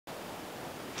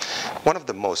One of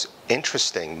the most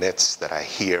interesting myths that I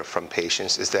hear from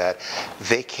patients is that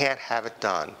they can't have it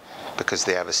done because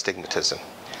they have astigmatism.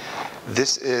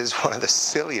 This is one of the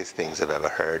silliest things I've ever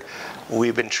heard.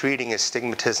 We've been treating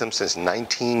astigmatism since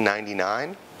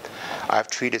 1999. I've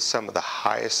treated some of the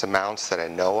highest amounts that I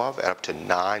know of, at up to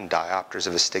 9 diopters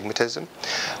of astigmatism.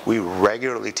 We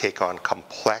regularly take on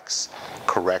complex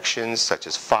corrections such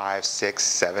as 5, 6,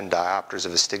 7 diopters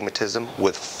of astigmatism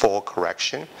with full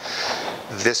correction.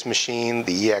 This machine,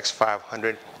 the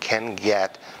EX500, can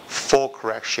get full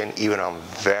correction even on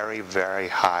very, very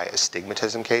high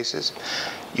astigmatism cases.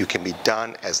 You can be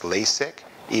done as LASIK,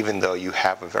 even though you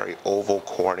have a very oval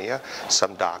cornea.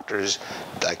 Some doctors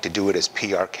like to do it as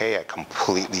PRK. I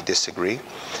completely disagree.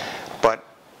 But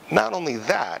not only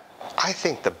that, I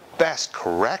think the best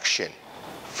correction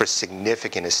for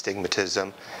significant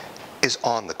astigmatism is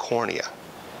on the cornea.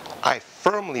 I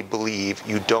firmly believe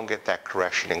you don't get that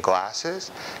correction in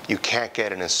glasses. You can't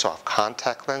get it in soft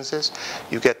contact lenses.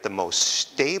 You get the most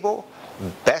stable,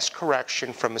 best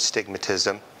correction from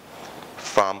astigmatism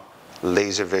from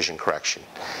laser vision correction.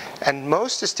 And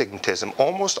most astigmatism,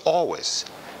 almost always,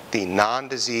 the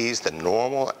non-disease, the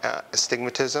normal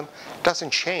astigmatism,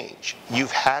 doesn't change.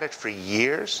 You've had it for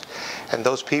years, and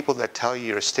those people that tell you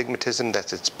your astigmatism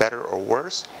that it's better or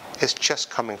worse, is just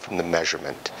coming from the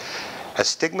measurement.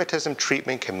 Astigmatism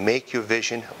treatment can make your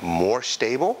vision more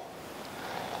stable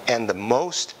and the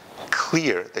most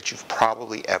clear that you've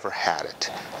probably ever had it.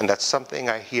 And that's something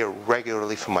I hear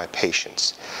regularly from my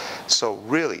patients. So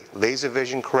really, laser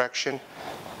vision correction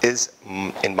is,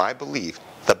 in my belief,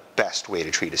 the best way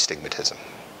to treat astigmatism.